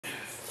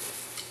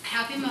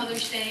Happy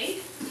Mother's Day.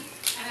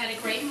 I had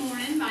a great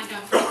morning. I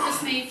got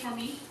breakfast made for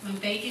me. My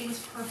bacon was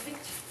perfect.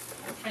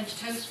 French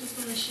toast was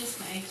delicious.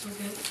 My eggs were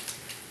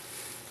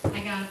good.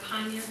 I got a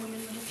Pioneer Woman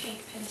little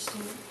cake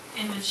pedestal.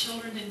 And my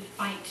children didn't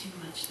fight too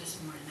much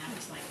this morning. That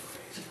was like,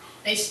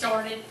 they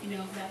started,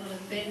 that little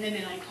bit, and then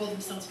they like pulled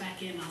themselves back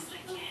in. And I was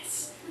like,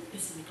 yes,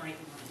 this is a great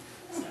morning.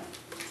 So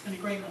it's been a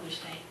great Mother's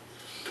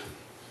Day.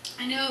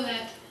 I know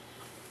that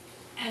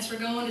as we're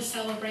going to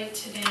celebrate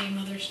today,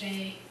 Mother's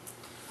Day,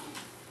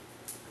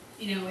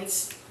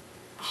 it's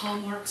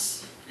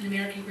Hallmark's and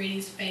American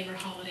Greetings' favorite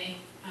holiday,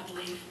 I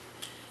believe.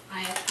 I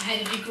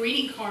had to do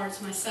greeting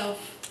cards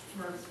myself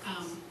for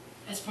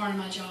as part of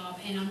my job,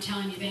 and I'm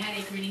telling you, they had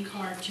a greeting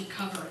card to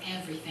cover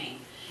everything.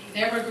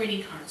 There were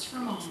greeting cards for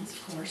moms,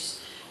 of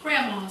course,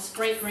 grandmas,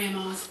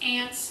 great-grandmas,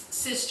 aunts,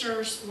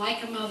 sisters,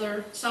 like a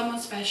mother, someone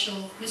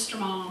special, Mr.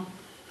 Mom.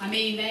 I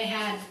mean, they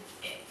had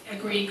a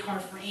greeting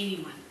card for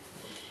anyone.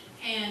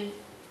 And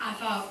I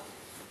thought,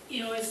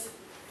 it's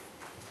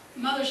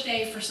Mother's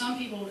Day for some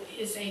people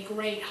is a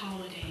great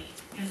holiday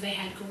because they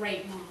had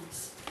great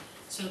moms.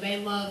 So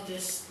they love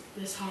this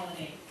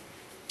holiday.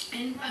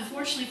 And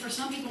unfortunately for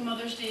some people,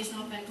 Mother's Day is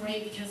not that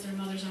great because their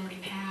mother's already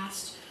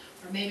passed,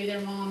 or maybe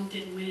their mom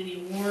didn't win any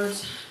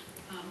awards,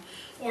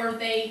 or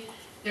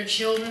their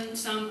children,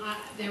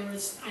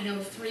 I know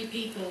of 3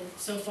 people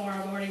so far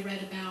I've already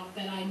read about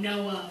that I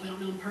know of. I don't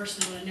know them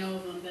personally, but I know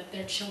of them, that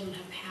their children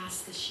have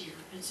passed this year.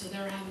 And so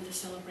they're having to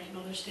celebrate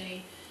Mother's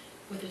Day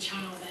with a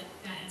child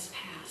that has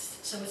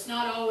passed. So it's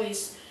not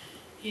always,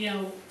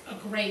 a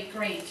great,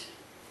 great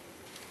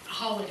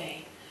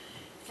holiday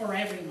for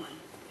everyone.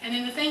 And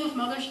then the thing with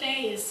Mother's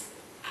Day is,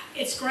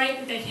 it's great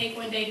that they take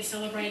one day to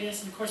celebrate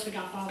us. And of course we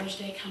got Father's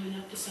Day coming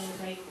up to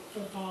celebrate for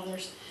the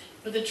fathers.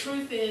 But the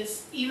truth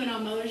is, even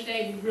on Mother's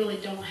Day, we really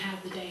don't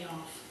have the day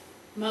off.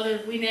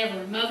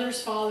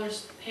 Mothers,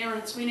 fathers,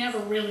 parents, we never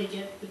really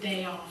get the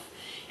day off.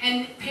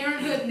 And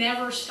parenthood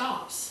never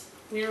stops.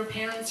 We are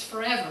parents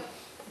forever.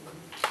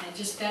 And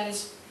that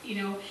is,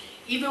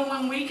 even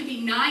when we could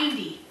be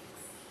 90,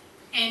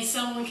 and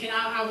someone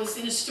I was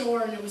in a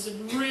store and it was a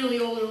really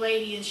older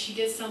lady and she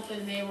did something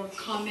and they were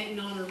commenting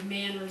on her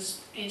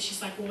manners, and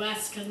she's like, well,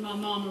 that's because my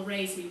mama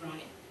raised me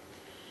right.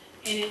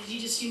 And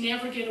you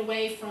never get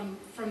away from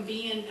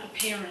being a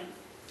parent.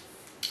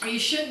 Or you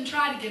shouldn't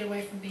try to get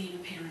away from being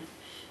a parent.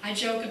 I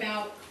joke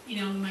about,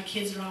 my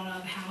kids are all out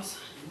of the house.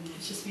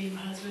 It's just me and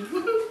my husband.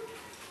 Woohoo!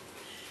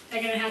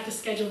 They're going to have to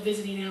schedule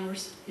visiting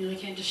hours. They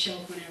can't just show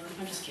up whenever.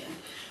 I'm just kidding.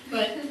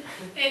 But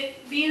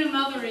being a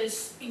mother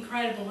is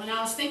incredible. And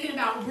I was thinking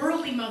about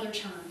worldly mother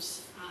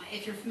terms.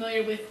 If you're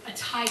familiar with a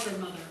tiger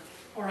mother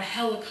or a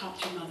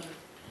helicopter mother.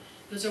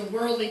 Those are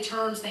worldly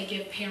terms they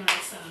give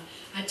parents.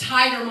 A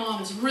tiger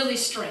mom is really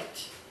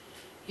strict.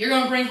 You're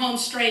going to bring home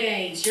straight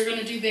A's. You're going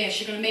to do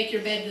this. You're going to make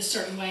your bed this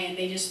certain way. And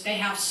they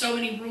have so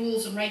many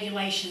rules and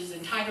regulations.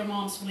 And tiger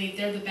moms believe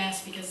they're the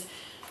best because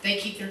they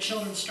keep their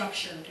children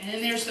structured. And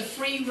then there's the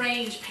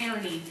free-range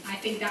parenting. I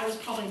think that was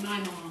probably my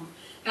mom.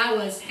 That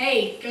was,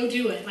 hey, go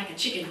do it, like a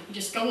chicken. You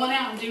just go on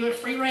out and do it,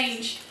 free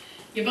range.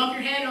 You bump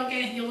your head,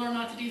 okay, you'll learn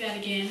not to do that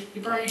again.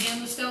 You burn your hand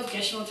on the stove,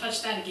 guess you won't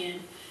touch that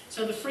again.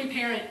 So the free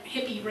parent,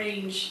 hippie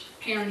range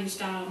parenting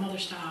style, mother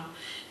style.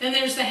 Then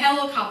there's the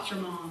helicopter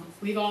mom.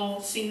 We've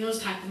all seen those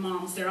type of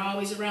moms. They're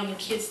always around their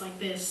kids like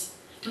this.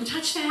 Don't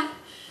touch that.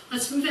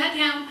 Let's move that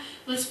down.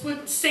 Let's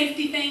put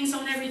safety things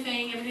on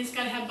everything. Everything's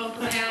got to have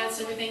bumper pads.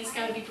 Everything's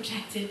got to be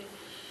protected.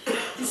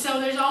 And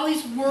so there's all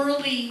these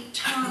worldly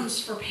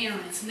terms for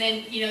parents. And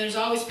then, there's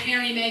always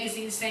parenting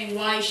magazines saying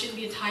why you shouldn't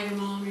be a tiger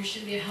mom, or you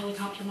shouldn't be a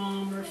helicopter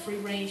mom, or a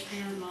free-range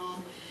parent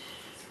mom.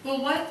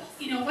 Well,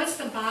 what's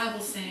the Bible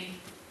say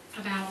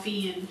about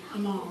being a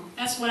mom?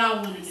 That's what I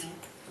want to know.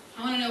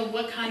 I want to know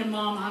what kind of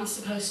mom I'm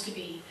supposed to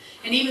be.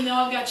 And even though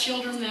I've got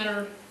children that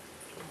are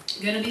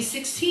going to be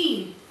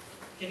 16,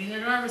 getting their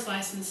driver's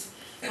license,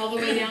 all the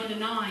way down to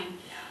 9,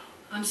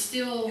 I'm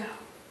still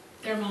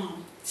their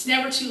mom. It's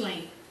never too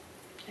late.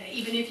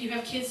 Even if you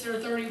have kids that are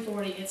 30 and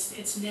 40,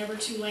 it's never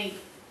too late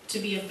to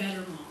be a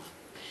better mom.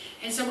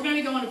 And so we're going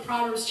to go into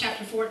Proverbs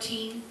chapter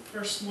 14,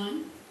 verse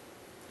 1.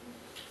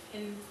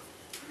 And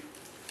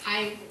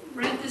I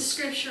read this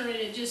scripture and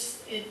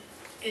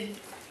it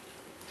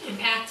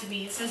impacted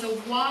me. It says,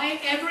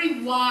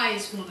 every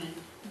wise woman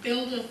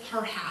buildeth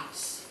her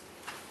house,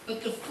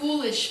 but the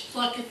foolish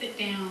plucketh it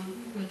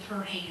down with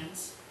her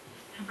hands.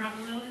 I brought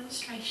my little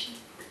illustration.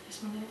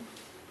 Here's my little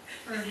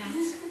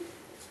birdhouse.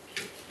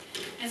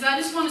 And so I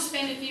just want to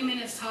spend a few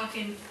minutes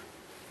talking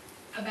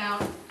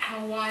about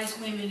how wise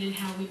women and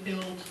how we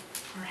build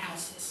our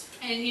houses.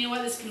 And you know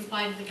what? This can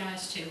apply to the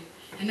guys too.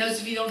 And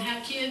those of you who don't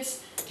have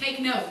kids,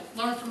 take note.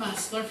 Learn from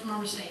us. Learn from our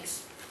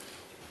mistakes.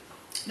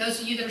 Those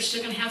of you that are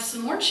still going to have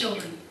some more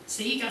children,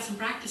 see, you got some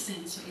practice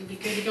in, so you'll be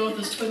good to go with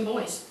those twin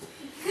boys.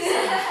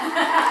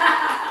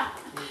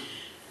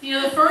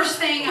 The first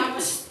thing, I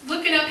was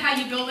looking up how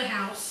you build a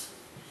house,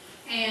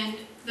 and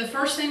the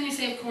first thing they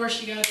say, of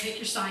course, you got to pick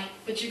your site,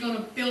 but you're going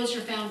to build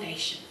your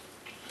foundation.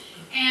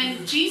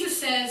 And Jesus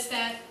says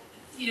that,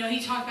 he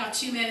talked about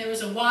 2 men. There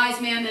was a wise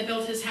man that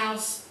built his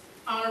house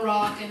on a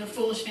rock, and a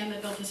foolish man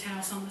that built his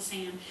house on the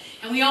sand.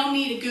 And we all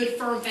need a good,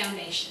 firm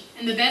foundation.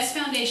 And the best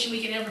foundation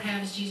we can ever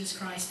have is Jesus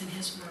Christ and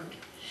His Word.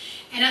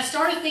 And I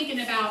started thinking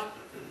about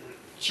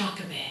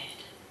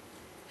Jochebed,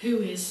 who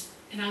is,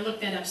 and I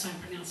looked that up so I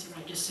pronounce it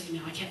right, just so you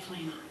know. I kept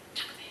playing on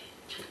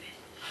Jochebed.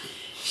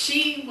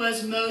 She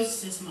was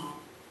Moses' mom.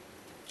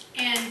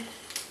 And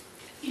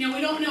you know,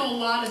 we don't know a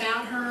lot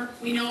about her.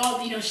 We know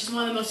all, you know, she's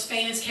one of the most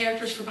famous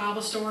characters for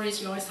Bible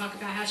stories. We always talk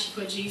about how she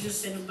put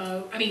Jesus in a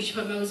boat. I mean, she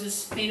put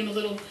Moses, made him a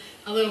little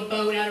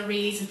boat out of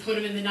reeds and put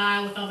him in the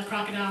Nile with all the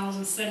crocodiles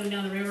and sent him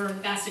down the river.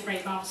 And that's a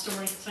great Bible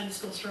story, Sunday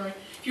school story.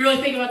 If you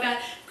really think about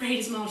that, great,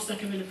 his mom stuck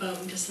him in a boat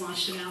and just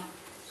launched him out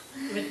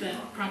with the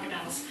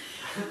crocodiles.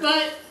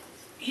 But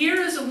here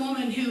is a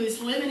woman who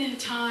is living in a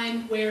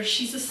time where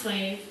she's a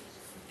slave.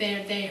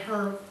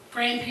 Her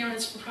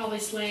grandparents were probably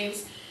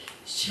slaves.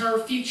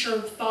 Her future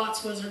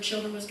thoughts was her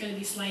children was going to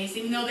be slaves,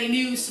 even though they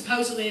knew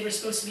supposedly they were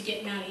supposed to be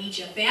getting out of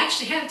Egypt. They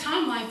actually had a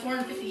timeline,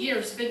 450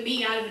 years. It's been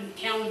me, I'd have been the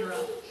calendar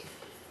up.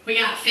 We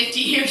got 50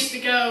 years to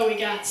go, we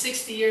got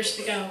 60 years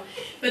to go.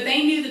 But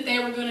they knew that they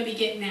were going to be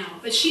getting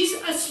out. But she's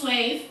a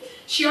slave.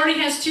 She already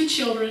has 2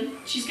 children.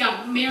 She's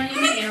got Miriam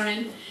and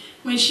Aaron.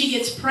 When she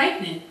gets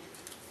pregnant,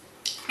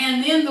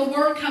 and then the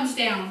word comes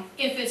down,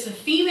 if it's a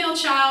female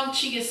child,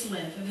 she gets to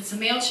live. If it's a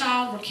male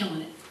child, we're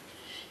killing it.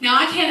 Now,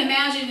 I can't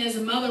imagine as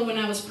a mother when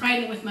I was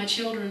pregnant with my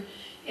children,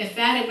 when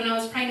I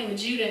was pregnant with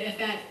Judah, if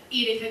that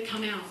edict had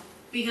come out.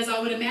 Because I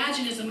would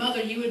imagine as a mother,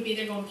 you would be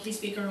there going, please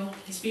be a girl,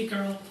 please be a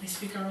girl, please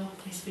be a girl,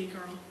 please be a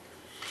girl.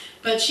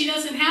 But she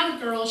doesn't have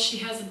a girl, she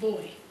has a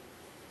boy.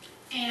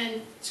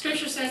 And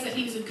Scripture says that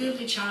he was a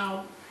goodly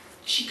child.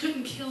 She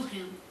couldn't kill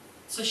him,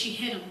 so she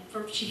hid him.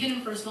 She hid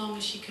him for as long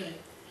as she could.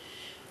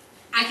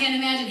 I can't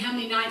imagine how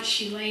many nights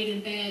she laid in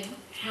bed,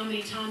 how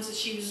many times that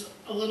she was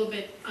a little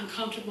bit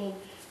uncomfortable,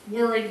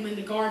 worried when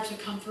the guards would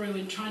come through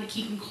and trying to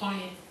keep him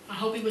quiet. I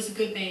hope he was a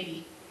good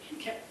baby. He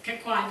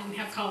kept quiet, didn't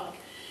have colic.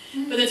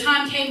 But the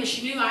time came where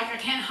she knew, I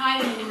can't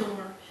hide him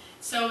anymore.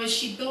 So as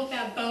she built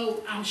that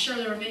boat, I'm sure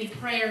there were many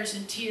prayers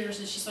and tears,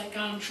 and she's like,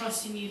 God, I'm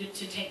trusting you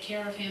to take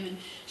care of him. And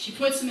she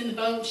puts him in the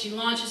boat, and she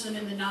launches him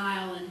in the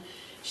Nile, and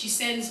she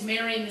sends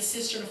Miriam, his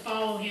sister, to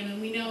follow him.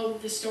 And we know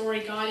the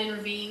story, God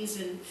intervenes,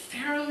 and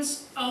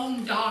Pharaoh's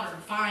own daughter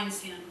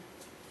finds him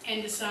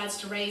and decides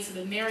to raise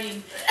him. And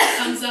Miriam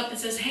comes up and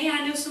says, hey,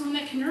 I know someone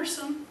that can nurse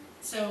him.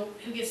 So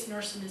who gets to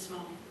nurse him? His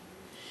mom.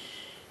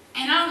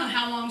 And I don't know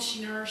how long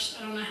she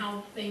nursed. I don't know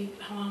how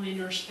long they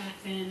nursed back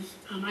then.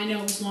 I know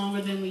it was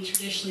longer than we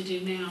traditionally do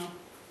now.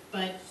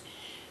 But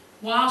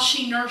while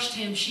she nursed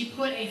him, she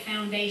put a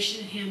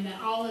foundation in him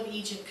that all of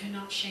Egypt could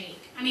not shake.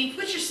 I mean,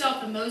 put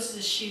yourself in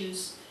Moses'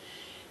 shoes.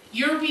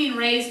 You're being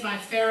raised by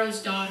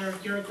Pharaoh's daughter.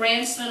 You're a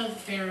grandson of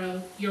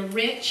Pharaoh. You're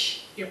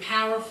rich. You're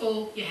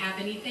powerful. You have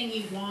anything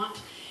you want.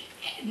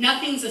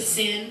 Nothing's a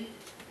sin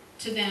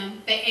to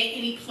them.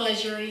 Any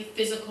pleasure, any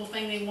physical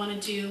thing they want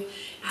to do.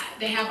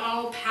 They have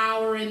all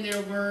power in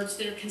their words.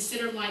 They're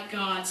considered like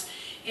gods.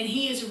 And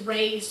he is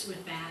raised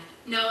with that.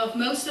 Now, if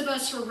most of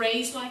us were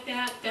raised like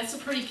that, that's a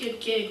pretty good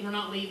gig. We're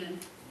not leaving.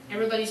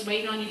 Everybody's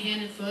waiting on your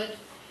hand and foot.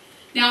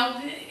 Now,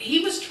 he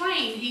was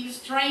trained. He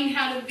was trained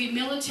how to be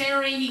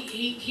military.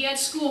 He had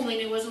schooling.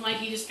 It wasn't like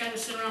he just got to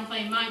sit around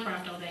playing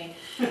Minecraft all day.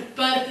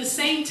 But at the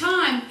same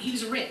time, he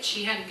was rich.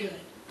 He had it good.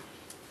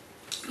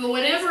 But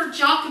whatever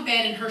Jochebed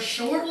in her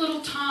short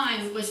little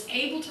time was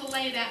able to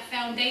lay that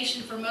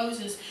foundation for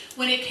Moses,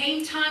 when it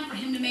came time for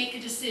him to make a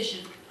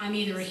decision, I'm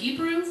either a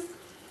Hebrew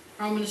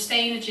or I'm going to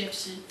stay an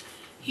Egyptian,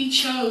 he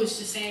chose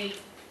to say,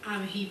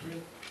 I'm a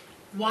Hebrew.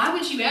 Why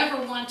would you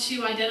ever want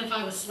to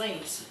identify with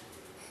slaves?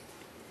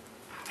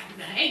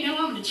 Hey, no,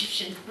 I'm an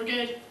Egyptian. We're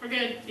good. We're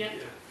good. Yep.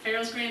 Yeah.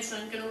 Pharaoh's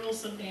grandson, going to rule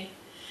someday.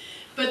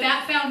 But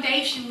that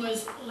foundation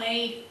was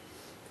laid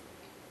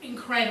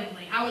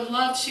incredibly. I would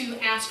love to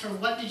ask her,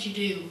 what did you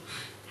do?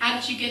 How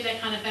did you get that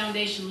kind of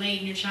foundation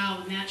laid in your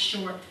child in that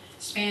short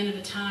span of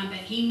a time that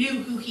he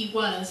knew who he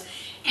was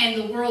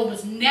and the world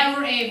was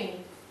never able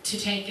to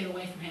take it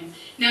away from him?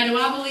 Now, do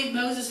I believe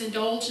Moses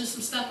indulged in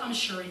some stuff? I'm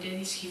sure he did.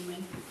 He's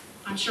human.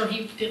 I'm sure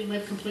he didn't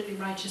live completely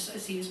righteous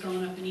as he was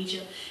growing up in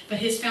Egypt. But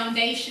his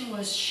foundation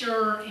was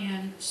sure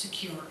and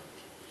secure.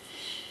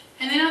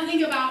 And then I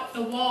think about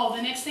the wall.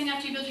 The next thing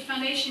after you build your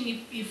foundation,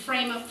 you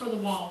frame up for the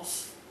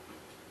walls.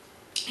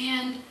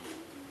 And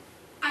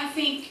I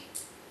think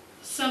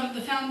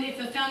if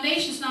the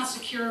foundation's not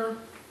secure,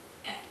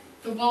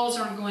 the walls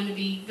aren't going to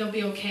be, they'll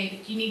be okay,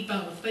 but you need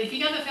both. But if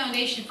you got the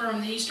foundation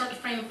firm, then you start to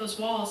frame up those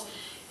walls.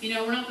 You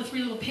know, we're not the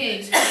 3 little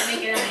pigs. We can't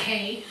make it out of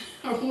hay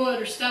or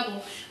wood or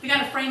stubble. We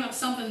got to frame up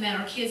something that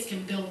our kids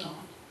can build on.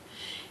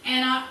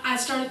 And I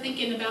started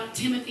thinking about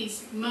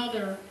Timothy's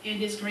mother and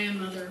his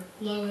grandmother,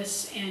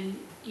 Lois and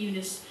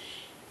Eunice.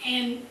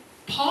 And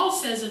Paul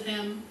says of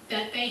them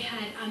that they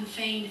had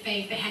unfeigned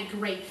faith. They had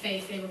great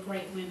faith. They were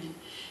great women.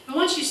 But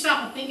once you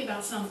stop and think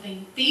about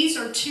something, these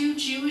are 2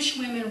 Jewish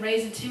women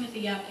raising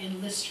Timothy up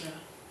in Lystra,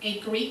 a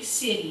Greek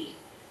city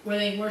where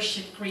they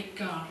worshiped Greek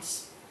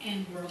gods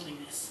and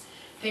worldliness.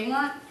 They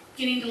weren't,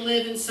 getting to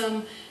live in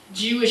some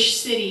Jewish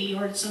city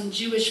or some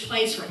Jewish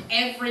place where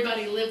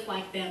everybody lived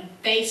like them.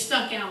 They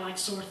stuck out like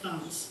sore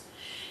thumbs.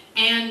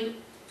 And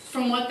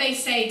from what they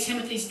say,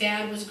 Timothy's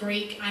dad was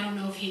Greek. I don't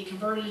know if he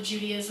converted to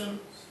Judaism,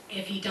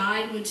 if he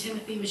died when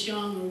Timothy was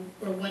young,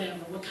 or whatever,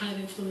 what kind of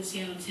influence he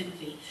had on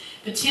Timothy.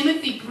 But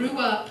Timothy grew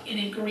up in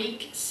a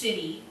Greek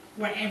city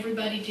where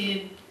everybody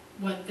did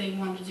what they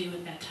wanted to do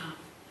at that time.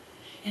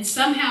 And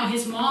somehow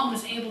his mom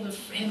was able to,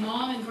 his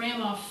mom and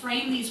grandma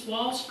framed these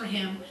walls for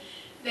him,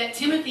 that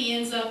Timothy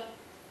ends up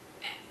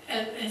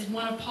as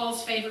one of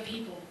Paul's favorite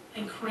people,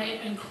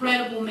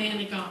 incredible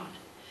man of God.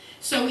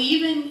 So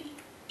even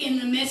in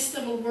the midst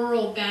of a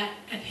world that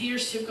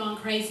appears to have gone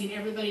crazy and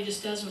everybody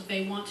just does what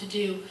they want to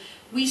do,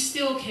 we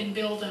still can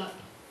build up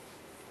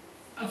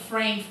a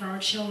frame for our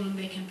children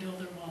they can build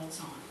their walls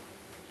on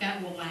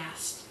that will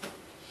last.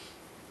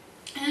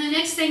 And then the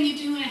next thing you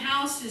do in a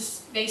house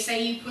is, they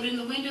say you put in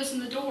the windows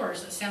and the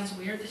doors. It sounds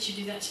weird that you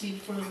do that to me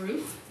before the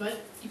roof,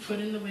 but you put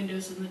in the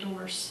windows and the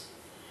doors.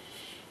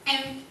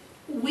 And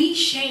we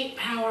shape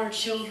how our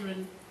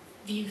children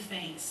view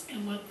things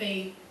and what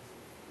they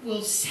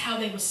will, how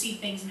they will see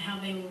things and how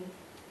they will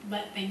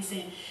let things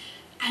in.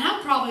 And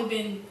I've probably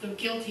been the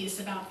guiltiest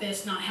about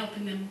this, not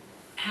helping them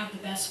have the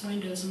best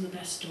windows and the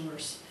best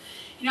doors.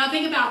 You know, I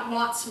think about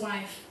Lot's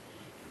wife.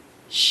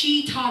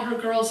 She taught her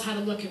girls how to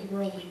look at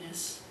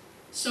worldliness.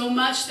 So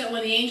much that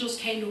when the angels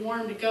came to warn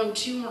them to go,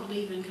 2 weren't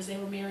leaving because they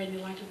were married and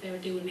they liked what they were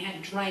doing. They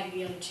had to drag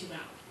the other 2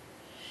 out.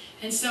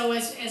 And so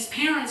as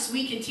parents,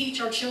 we can teach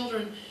our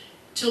children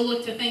to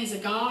look to things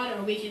of God,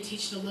 or we can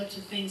teach them to look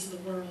to things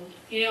of the world.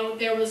 You know,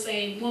 there was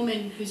a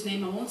woman whose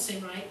name I won't say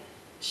right.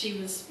 She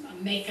was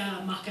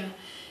Makkah.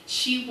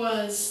 She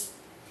was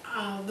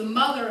the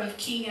mother of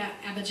King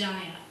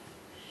Abijah.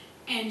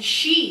 And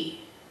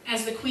she,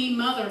 as the queen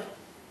mother,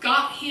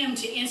 got him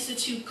to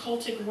institute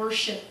cultic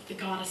worship of the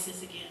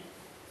goddesses again.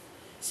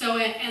 So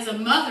as a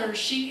mother,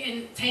 she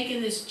had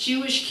taken this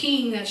Jewish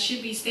king that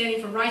should be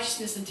standing for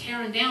righteousness and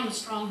tearing down the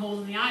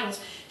strongholds and the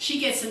idols, she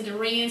gets him to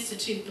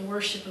reinstitute the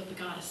worship of the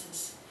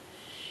goddesses.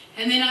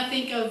 And then I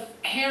think of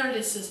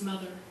Herod's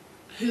mother,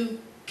 who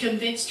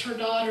convinced her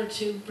daughter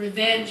to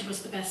revenge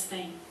was the best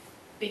thing,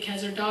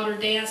 because her daughter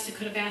danced and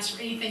could have asked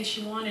for anything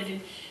she wanted,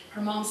 and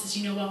her mom says,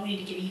 you know what, we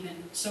need to get even,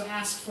 so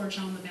ask for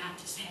John the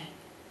Baptist's head.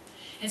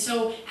 And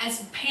so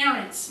as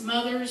parents,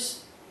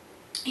 mothers,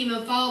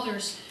 even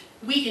fathers,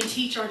 we can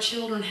teach our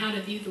children how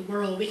to view the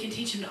world. We can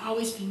teach them to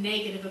always be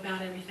negative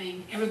about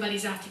everything.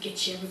 Everybody's out to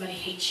get you. Everybody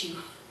hates you.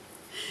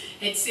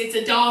 It's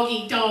a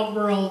dog-eat-dog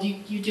world.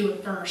 You do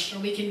it first. Or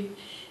we can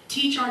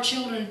teach our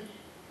children,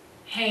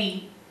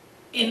 hey,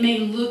 it may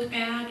look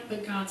bad,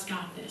 but God's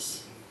got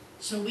this.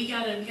 So we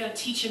gotta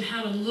teach them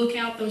how to look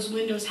out those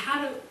windows,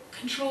 how to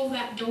control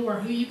that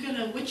door, what you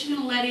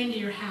gonna let into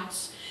your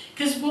house.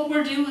 Because what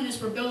we're doing is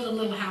we're building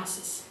little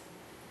houses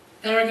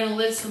that are gonna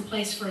live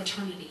someplace for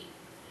eternity.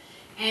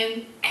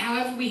 And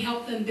however we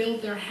help them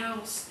build their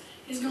house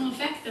is going to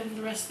affect them for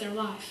the rest of their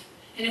life.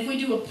 And if we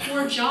do a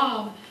poor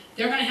job,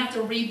 they're going to have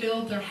to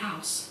rebuild their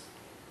house.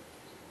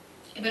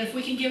 But if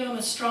we can give them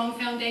a strong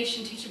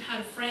foundation, teach them how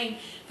to frame,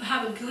 they'll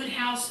have a good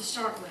house to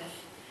start with.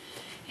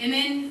 And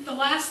then the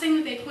last thing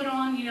that they put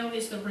on, you know,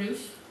 is the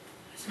roof.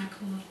 That's my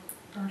cool little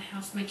bird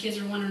house. My kids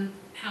are wondering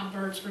how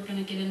birds were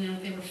going to get in there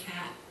if they were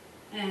fat.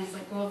 And I was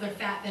like, well, if they're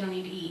fat, they don't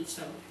need to eat,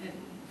 so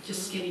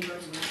just skinny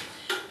birds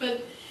will.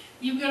 But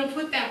you've got to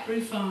put that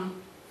roof on.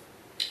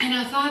 And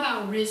I thought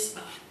about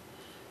Rizpah.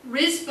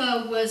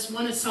 Rizpah was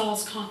one of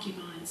Saul's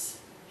concubines,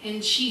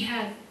 and she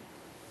had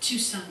 2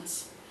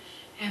 sons.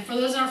 And for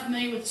those that aren't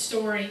familiar with the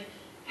story,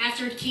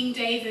 after King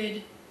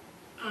David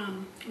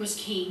was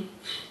king,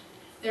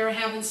 they were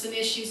having some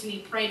issues, and he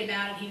prayed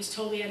about it. He was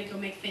told he had to go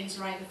make things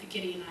right with the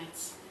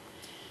Gideonites.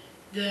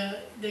 The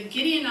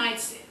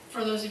Gideonites,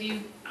 for those of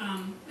you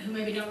who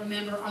maybe don't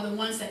remember, are the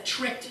ones that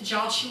tricked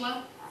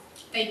Joshua.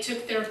 They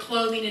took their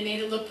clothing and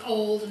made it look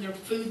old, and their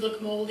food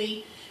looked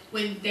moldy.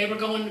 When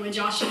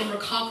Joshua and they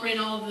were conquering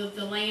all of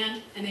the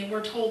land, and they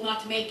were told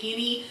not to make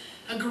any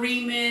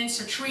agreements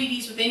or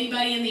treaties with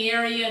anybody in the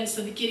area. And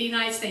so the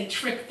Gideonites,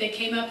 they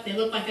came up, they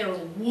looked like they were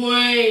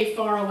way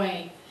far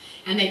away.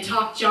 And they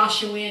talked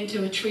Joshua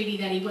into a treaty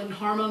that he wouldn't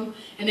harm them.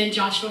 And then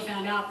Joshua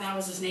found out that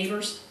was his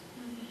neighbors.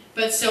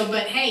 But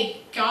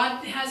hey,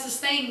 God has this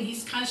thing,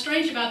 he's kind of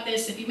strange about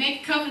this. If you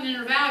make a covenant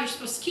or vow, you're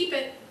supposed to keep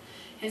it.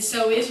 And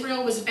so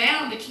Israel was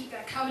bound to keep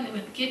that covenant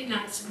with the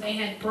Gideonites, and they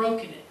had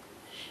broken it.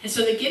 And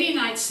so the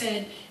Gideonites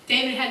said,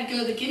 David had to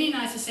go to the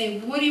Gideonites and say,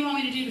 what do you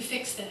want me to do to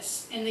fix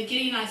this? And the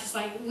Gideonites is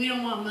like, we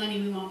don't want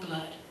money, we want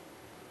blood.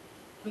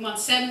 We want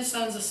 7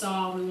 sons of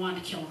Saul, we want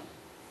to kill them.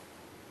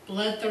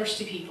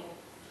 Bloodthirsty people.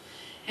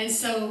 And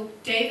so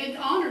David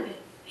honored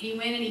it. He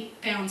went and he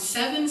found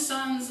 7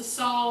 sons of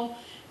Saul,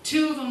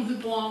 2 of them who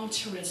belonged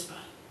to Rizpah.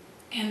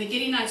 And the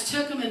Gideonites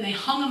took them and they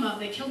hung them up.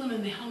 They killed them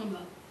and they hung them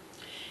up.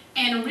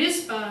 And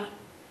Rizpah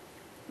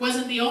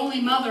wasn't the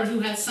only mother who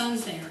had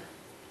sons there.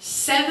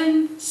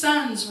 7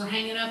 sons were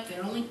hanging up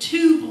there. Only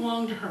 2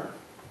 belonged to her.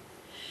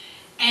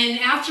 And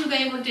after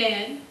they were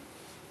dead,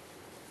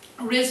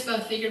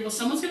 Rizpah figured, well,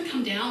 someone's going to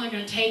come down, they're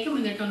going to take them,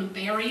 and they're going to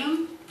bury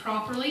them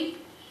properly,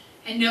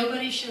 and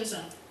nobody shows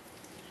up.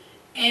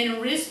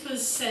 And Rizpah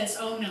says,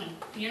 oh no,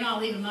 you're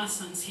not leaving my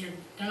sons here.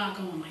 They're not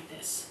going like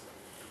this.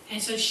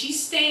 And so she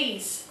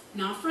stays,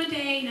 not for a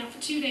day, not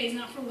for 2 days,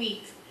 not for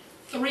weeks,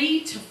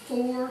 3 to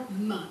 4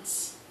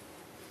 months.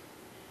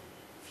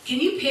 Can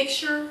you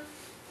picture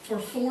for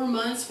 4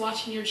 months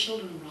watching your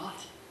children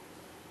rot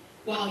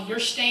while you're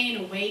staying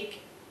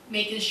awake,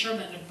 making sure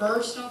that the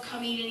birds don't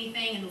come eat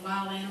anything and the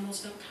wild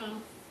animals don't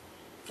come?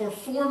 For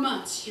 4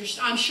 months,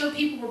 I'm sure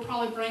people were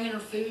probably bringing her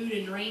food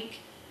and drink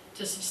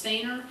to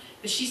sustain her,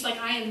 but she's like,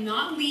 I am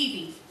not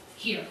leaving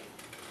here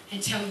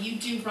until you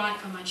do right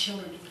by my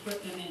children, to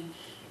put them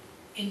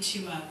into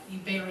you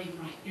bury them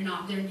right. You're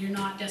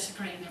not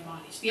desecrating their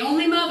bodies. The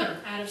only mother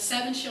out of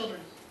 7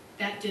 children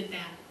that did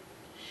that.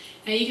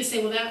 Now you can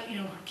say, well, that,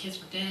 her kids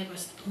were dead.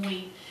 What's the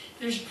point?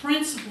 There's a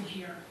principle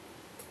here,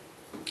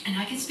 and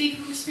I can speak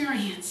from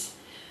experience.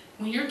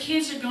 When your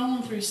kids are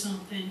going through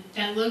something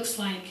that looks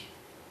like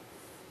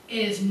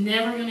it is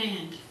never going to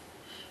end,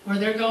 or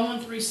they're going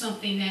through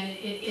something that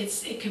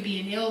it could be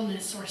an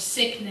illness or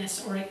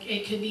sickness, or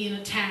it could be an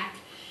attack,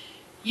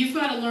 you've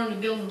got to learn to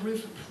build a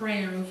roof of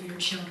prayer over your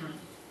children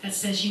that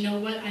says, you know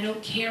what, I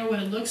don't care what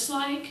it looks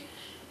like,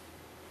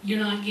 you're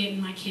not getting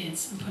my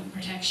kids. I'm putting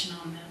protection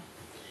on them.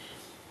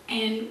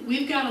 And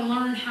we've got to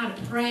learn how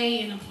to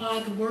pray and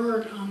apply the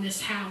word on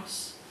this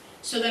house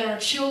so that our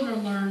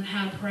children learn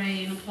how to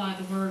pray and apply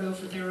the word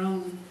over their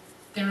own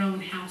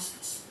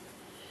houses.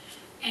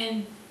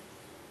 And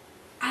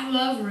I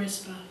love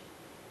Rizpah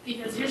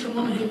because here's a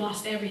woman who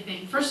lost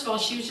everything. First of all,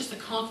 she was just a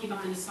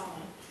concubine of Saul.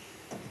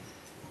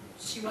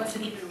 She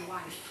wasn't even a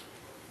wife.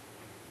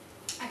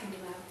 I can be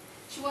loud.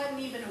 She wasn't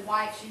even a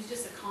wife. She was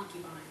just a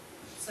concubine.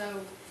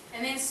 So,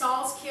 and then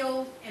Saul's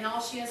killed, and all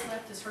she has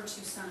left is her 2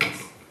 sons.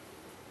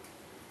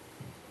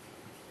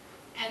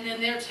 And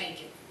then they're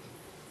taken.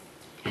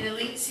 And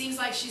it seems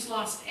like she's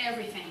lost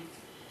everything.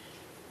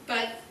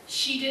 But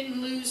she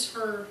didn't lose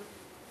her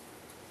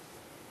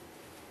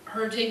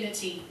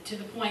dignity to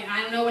the point.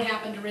 I don't know what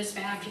happened to Rizpah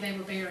after they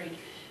were buried.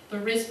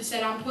 But Rizpah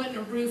said, I'm putting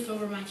a roof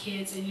over my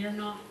kids, and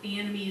the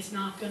enemy is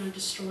not going to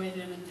destroy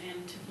them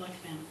and to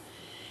afflict them.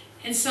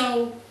 And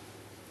so,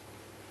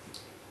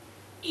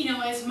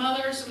 as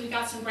mothers, we've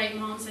got some great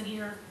moms in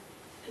here.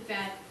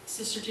 That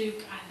Sister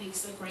Duke, I think,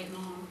 is a great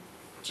mom.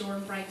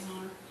 Jordan brags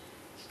on her.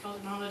 She calls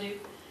her Mama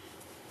Duke.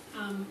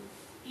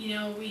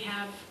 We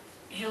have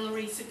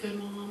Hillary's a good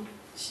mom.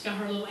 She's got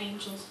her little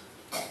angels.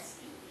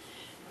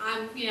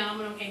 I'm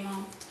an okay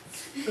mom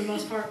for the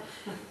most part.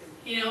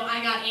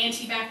 I got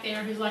Auntie back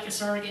there who's like a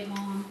surrogate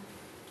mom.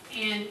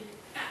 And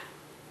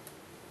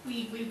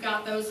we've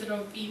got those that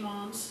will be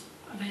moms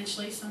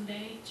eventually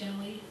someday.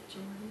 Jelly,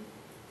 Jordan,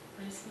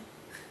 Marissa,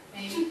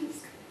 maybe.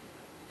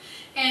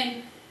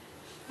 And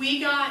we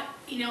got,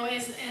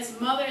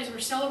 as we're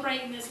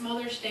celebrating this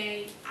Mother's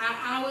Day,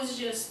 I was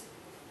just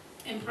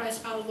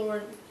impressed by the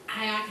Lord.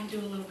 I can do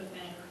a little bit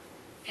better.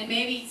 And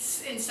maybe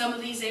in some of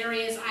these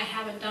areas I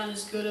haven't done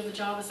as good of a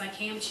job as I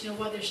can, but you know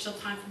what? There's still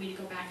time for me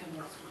to go back and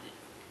work on it.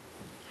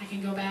 I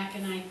can go back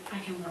and I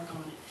can work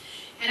on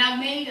it. And I've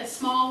made a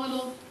small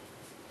little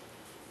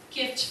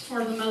gift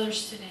for the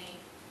mothers today.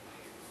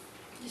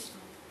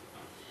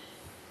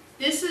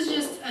 This is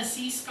just a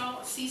sea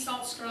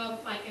salt scrub,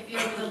 like if you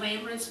go to the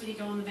Lamberts when you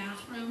go in the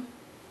bathroom,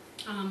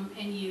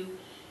 and you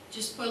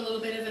just put a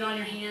little bit of it on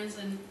your hands,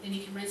 and then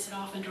you can rinse it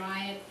off and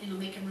dry it, and it'll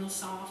make them real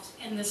soft.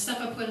 And the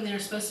stuff I put in there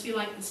is supposed to be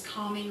like this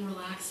calming,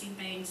 relaxing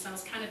thing. So I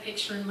was kind of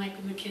picturing like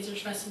when the kids are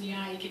stressing you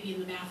out, you could be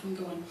in the bathroom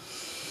going,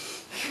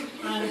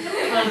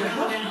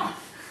 down.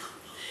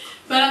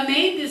 But I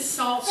made this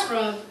salt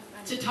scrub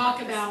to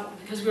talk about,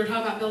 because we were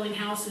talking about building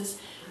houses.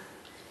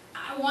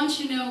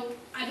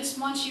 I just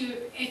want you,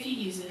 if you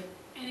use it,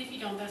 and if you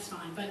don't, that's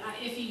fine, but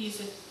if you use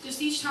it,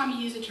 just each time you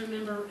use it to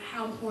remember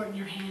how important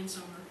your hands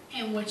are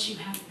and what you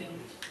have built.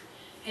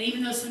 And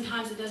even though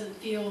sometimes it doesn't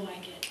feel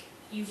like it,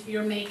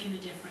 you're making a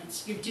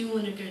difference. You're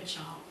doing a good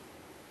job.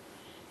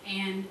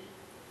 And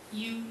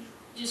you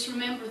just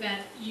remember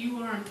that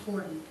you are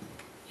important.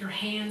 Your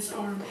hands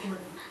are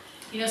important.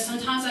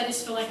 Sometimes I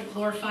just feel like a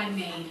glorified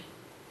maid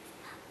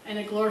and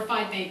a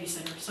glorified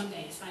babysitter. Some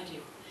days I do.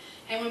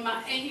 And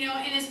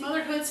and as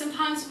motherhood,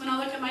 sometimes when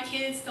I look at my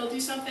kids, they'll do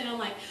something, and I'm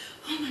like,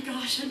 oh my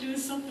gosh, I'm doing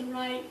something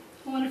right.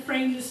 I want to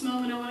frame this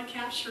moment, I want to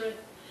capture it.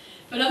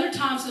 But other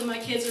times when my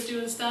kids are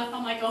doing stuff,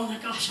 I'm like, oh my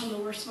gosh, I'm the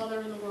worst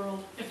mother in the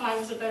world. If I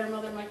was a better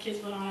mother, my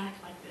kids would not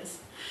act like this.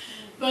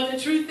 But the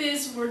truth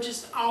is, we're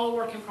just all a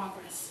work in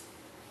progress.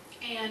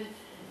 And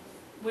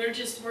we're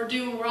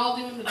all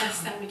doing the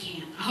best that we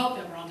can. I hope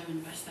that we're all doing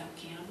the best that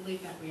we can. I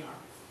believe that we are.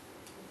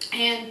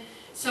 And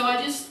so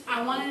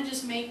I wanted to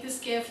just make this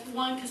gift,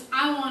 one, because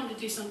I wanted to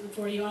do something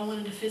for you. I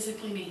wanted to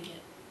physically make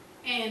it.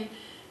 And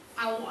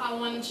I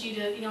wanted you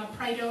to, I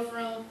prayed over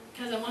them,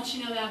 because I want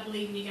you to know that I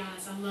believe in you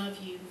guys. I love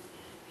you.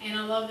 And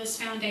I love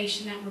this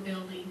foundation that we're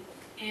building.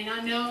 And I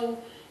know,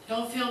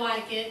 don't feel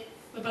like it,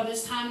 but by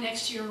this time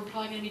next year, we're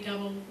probably going to be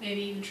double,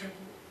 maybe even triple.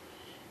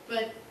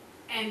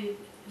 And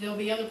there'll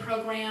be other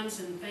programs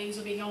and things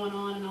will be going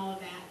on and all of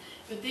that.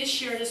 But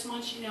this year, I just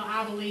want you to know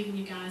I believe in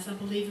you guys. I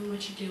believe in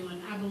what you're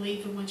doing. I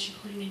believe in what you're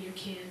putting in your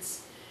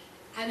kids.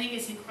 I think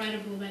it's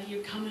incredible that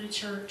you're coming to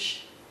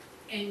church,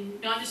 and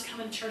not just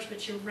coming to church,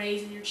 but you're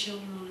raising your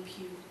children on a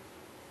pew.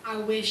 I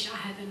wished I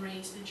had been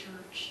raised in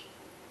church.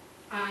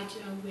 I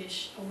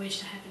wished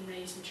I had been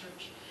raised in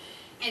church.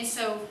 And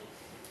so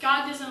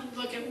God doesn't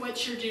look at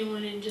what you're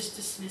doing and just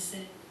dismiss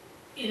it.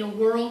 In a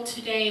world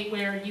today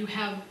where you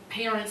have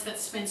parents that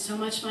spend so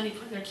much money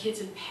putting their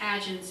kids in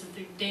pageants and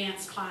through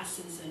dance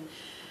classes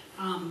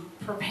and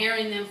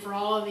preparing them for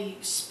all of the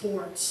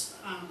sports,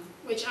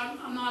 which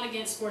I'm not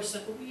against sports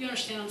stuff, but you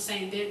understand what I'm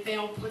saying.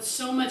 They'll put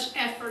so much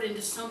effort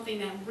into something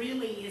that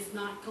really is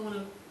not going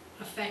to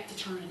affect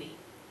eternity.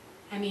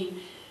 I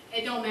mean,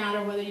 it don't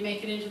matter whether you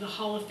make it into the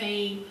Hall of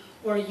Fame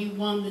or you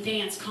won the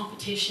dance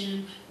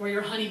competition or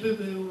you're Honey Boo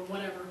Boo or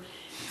whatever.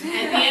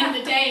 At the end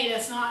of the day,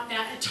 that's not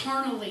that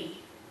eternally.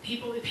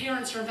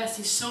 Parents are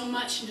investing so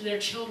much into their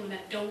children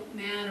that don't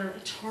matter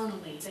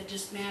eternally, that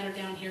just matter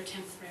down here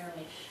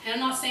temporarily. And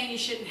I'm not saying you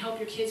shouldn't help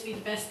your kids be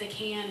the best they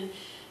can,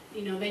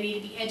 and they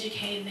need to be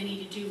educated, they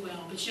need to do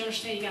well, but you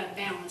understand you got to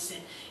balance it.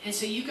 And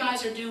so you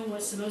guys are doing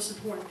what's the most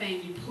important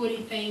thing. You're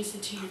putting things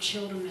into your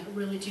children that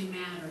really do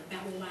matter,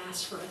 that will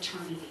last for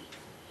eternity.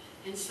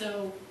 And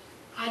so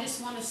I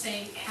just want to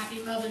say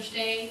Happy Mother's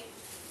Day.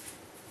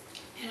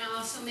 And I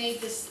also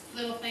made this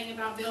little thing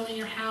about building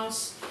your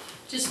house,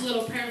 just a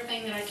little prayer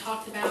thing that I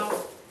talked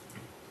about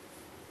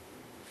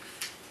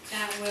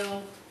that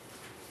will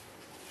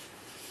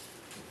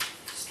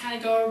just kind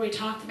of go over what we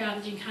talked about,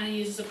 that you can kind of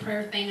use as a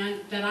prayer thing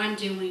that I'm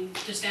doing,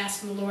 just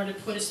asking the Lord to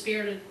put a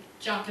spirit of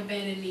Jochebed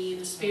in me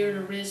and a spirit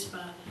of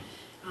Rizpah,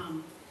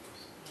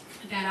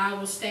 that I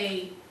will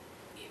stay,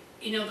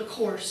 the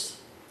course.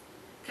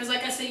 Because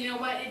like I said, you know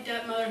what?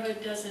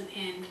 Motherhood doesn't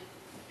end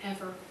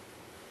ever.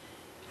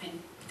 And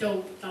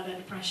don't let that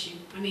depress you.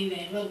 I mean,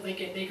 they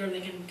get bigger,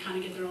 they can kind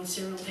of get their own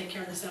cereal and take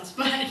care of themselves.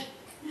 But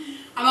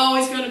I'm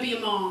always going to be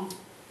a mom.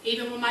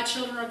 Even when my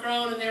children are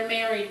grown and they're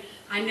married,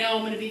 I know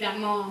I'm going to be that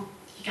mom.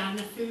 You got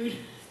enough food? Do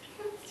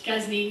you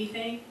guys need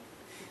anything?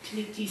 Do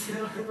you need a decent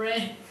loaf of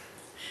bread?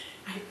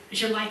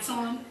 Is your lights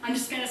on?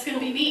 That's going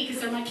to be me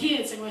because they're my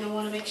kids. I'm going to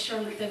want to make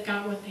sure that they've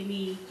got what they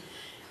need.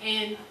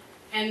 And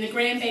the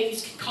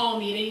grandbabies can call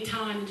me at any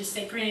time and just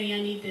say, Granny,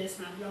 I need this,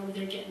 and I'll be over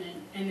there getting it.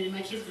 And then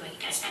my kids will be like, you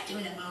gotta stop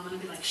doing that, Mom. And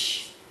I'll be like,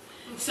 shh.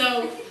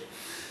 So,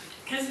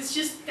 because it's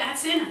just,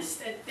 that's in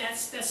us.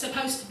 That's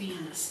supposed to be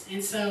in us.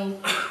 And so,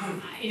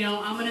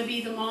 I'm going to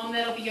be the mom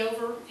that'll be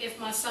over if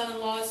my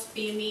son-in-law's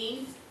being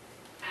mean.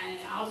 And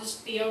I'll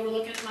just be over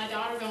looking at my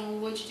daughter going, well,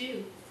 what'd you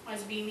do? Why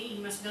is he being mean?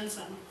 He must have done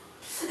something.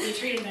 You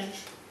treated him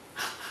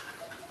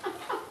better.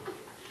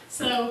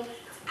 So,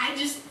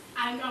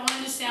 I want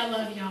to just say I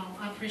love y'all.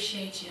 I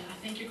appreciate you.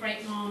 I think you're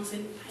great moms,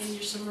 and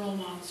you're some role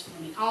models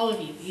for me. All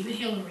of you, even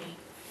Hillary.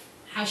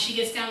 How she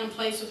gets down and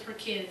plays with her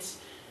kids.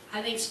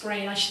 I think it's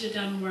great. I should have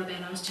done more of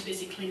that. I was too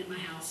busy cleaning my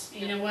house.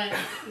 You know what?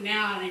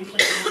 Now I didn't clean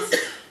the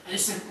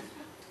house.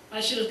 I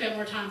should have spent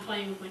more time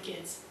playing with my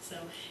kids. So,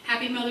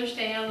 Happy Mother's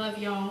Day. I love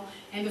y'all.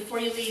 And before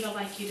you leave, I'd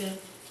like you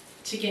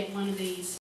to get one of these.